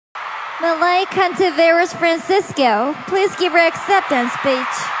Melai Cantiveros Francisco, please give her acceptance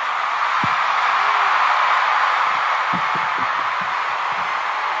speech.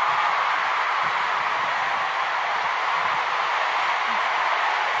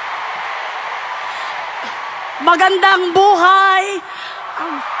 Magandang buhay!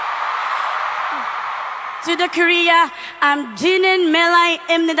 To the Korea, Jinin Melai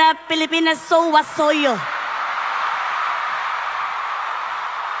Imnida Pilipinas So Wasoyo.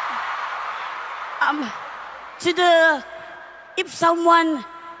 If someone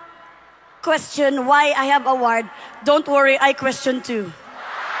question why I have award, don't worry, I question too.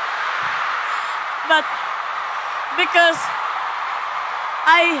 But because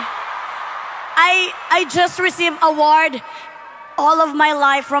I just received award all of my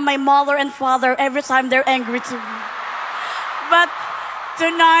life from my mother and father every time they're angry to me. But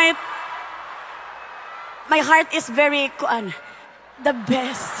tonight, my heart is very the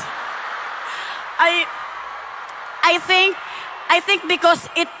best. I think because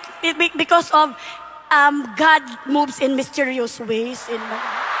because of God moves in mysterious ways in my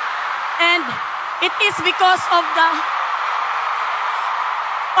life. And it is because of the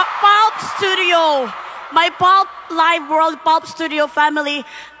Pulp Studio, my Pulp Live World Pulp Studio family,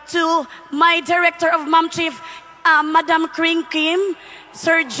 to my director of Mom Chief, Madam Kring Kim,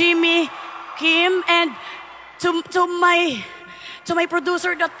 Sir Jimmy Kim, and to my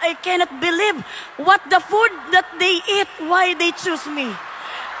producer that I cannot believe what the food that they eat, why they choose me.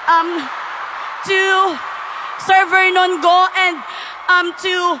 To Sir Vernon Go and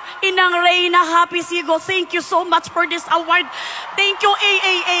to Inang Reyna Happy Sigo, thank you so much for this award. Thank you,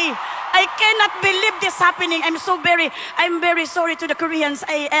 AAA. I cannot believe this happening. I'm very sorry to the Koreans.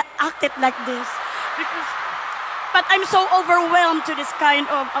 I acted like this. But I'm so overwhelmed to this kind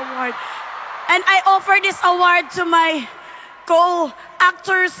of award. And I offer this award to my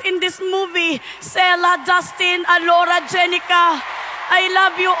co-actors in this movie, Sela, Dustin, Alora, Jenica. I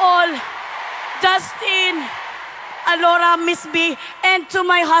love you all. Dustin, Alora, Miss B, and to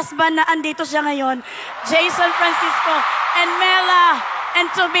my husband na andito siya ngayon, Jason Francisco, and Mela, and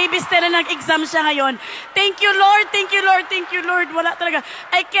to baby Stella, nag-exam siya ngayon. Thank you, Lord. Thank you, Lord. Thank you, Lord. Wala talaga.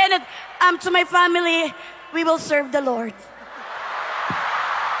 I cannot, to my family, we will serve the Lord.